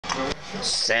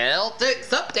Celtics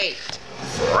update.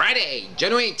 Friday,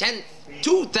 January 10th,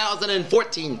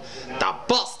 2014. The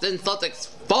Boston Celtics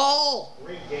fall.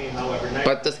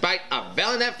 But despite a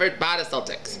valiant effort by the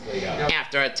Celtics,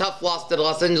 after a tough loss to the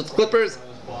Los Angeles Clippers,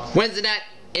 Wednesday night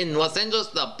in Los Angeles,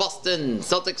 the Boston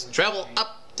Celtics travel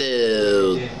up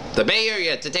to the Bay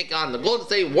Area to take on the Golden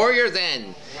State Warriors.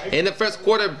 And in the first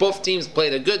quarter, both teams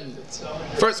played a good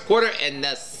first quarter, and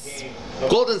the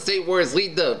Golden State Warriors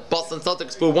lead the Boston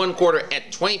Celtics for one quarter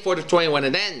at 24-21,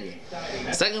 and then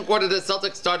second quarter the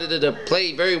Celtics started to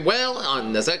play very well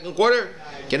on the second quarter,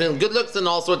 getting good looks and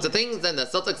all sorts of things, and the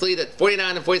Celtics lead at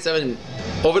 49-47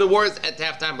 over the Warriors at the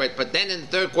halftime break. But then in the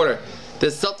third quarter,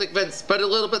 the Celtic fans spread a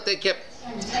little bit. They kept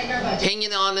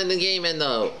hanging on in the game, and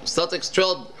the Celtics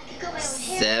trailed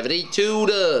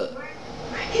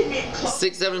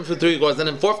 72-67 for three quarters. And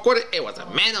in the fourth quarter, it was a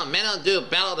man-on-man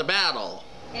battle to battle.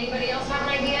 Anybody else have an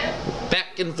idea?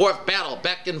 Back and forth battle.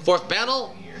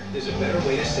 There's a better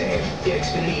way to save. Get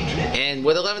Xfinity Internet. And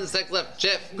with 11 seconds left,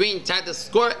 Jeff Green tied the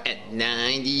score at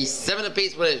 97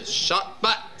 apiece with a shot,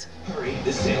 but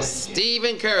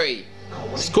Stephen Curry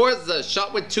scores the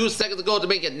shot with 2 seconds to go to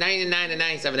make it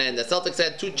 99-97, and the Celtics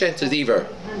had two chances either.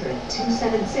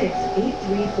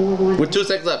 With 2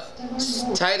 seconds left,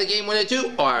 tie the game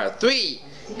 1-2 or 3,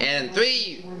 and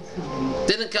 3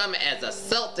 didn't come as the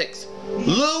Celtics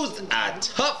lose a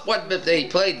tough one, but they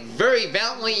played very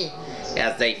valiantly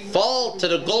as they fall to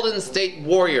the Golden State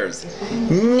Warriors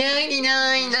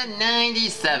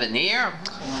 99-97 here,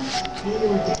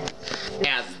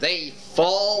 as they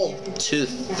fall to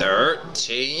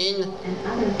 13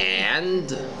 and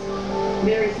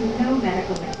there is no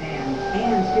medical exam,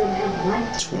 and you'll have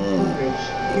lifetime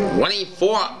coverage.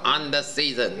 24 on the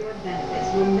season. Your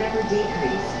benefits will never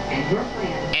decrease, and your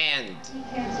plan And be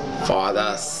canceled. for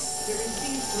the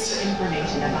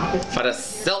Information about the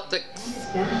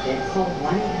Celtics, benefits, call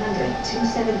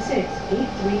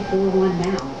 1-800-276-8341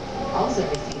 now. Also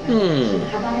receive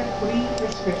information about a free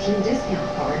prescription discount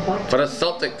card for the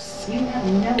Celtics you have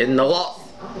no in the loss,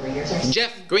 operators are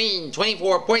Jeff Green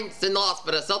 24 points in the loss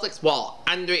for the Celtics, while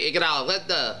Andre Iguodala led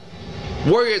the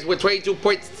Warriors with 22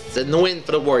 points in the win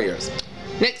for the Warriors.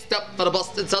 Next up for the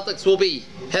Boston Celtics will be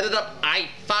headed up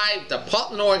I-5 to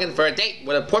Portland, Oregon for a date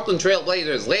with the Portland Trail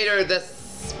Blazers later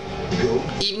this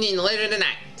evening, later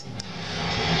tonight.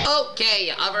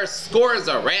 Okay, other scores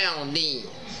around the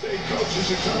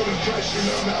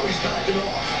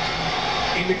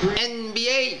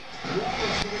NBA.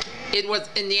 It was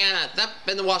Indiana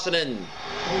thumping Washington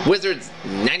Wizards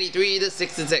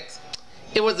 93-66.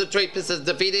 It was the Detroit Pistons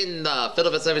defeating the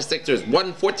Philadelphia 76ers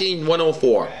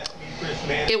 114-104.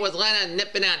 It was Atlanta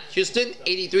nipping at Houston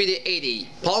 83-80.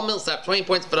 Paul Millsap 20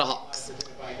 points for the Hawks.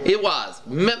 It was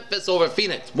Memphis over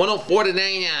Phoenix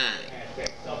 104-99.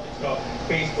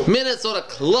 Minnesota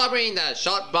clobbering the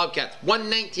Charlotte Bobcats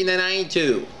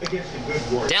 119-92.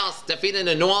 Dallas defeating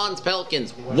the New Orleans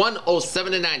Pelicans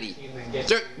 107-90.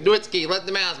 Dirk Nowitzki led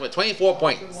the Mavs with 24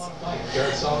 points.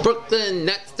 Brooklyn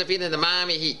Nets defeating the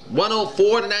Miami Heat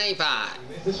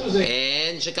 104-95.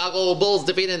 And Chicago Bulls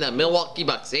defeating the Milwaukee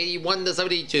Bucks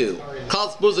 81-72.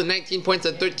 Carlos Boozer 19 points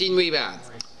and 13 rebounds.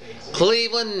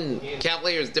 Cleveland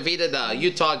Cavaliers defeated the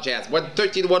Utah Jazz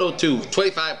 113-102,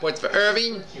 25 points for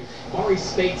Irving.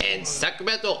 And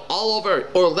Sacramento all over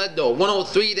Orlando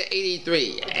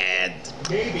 103-83. And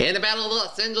in the Battle of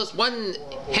Los Angeles, won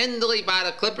handily by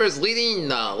the Clippers, leading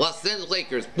the Los Angeles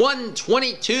Lakers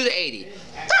 122-80,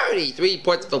 33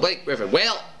 points for Blake Griffin.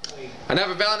 Well,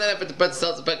 another valiant effort to put the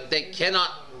Celtics, but they cannot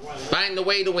find a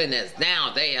way to win this.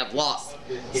 Now they have lost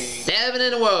 7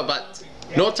 in a row, but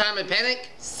no time in panic.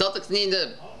 Celtics need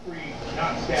to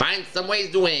find some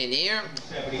ways to win here.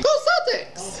 Go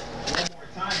Celtics!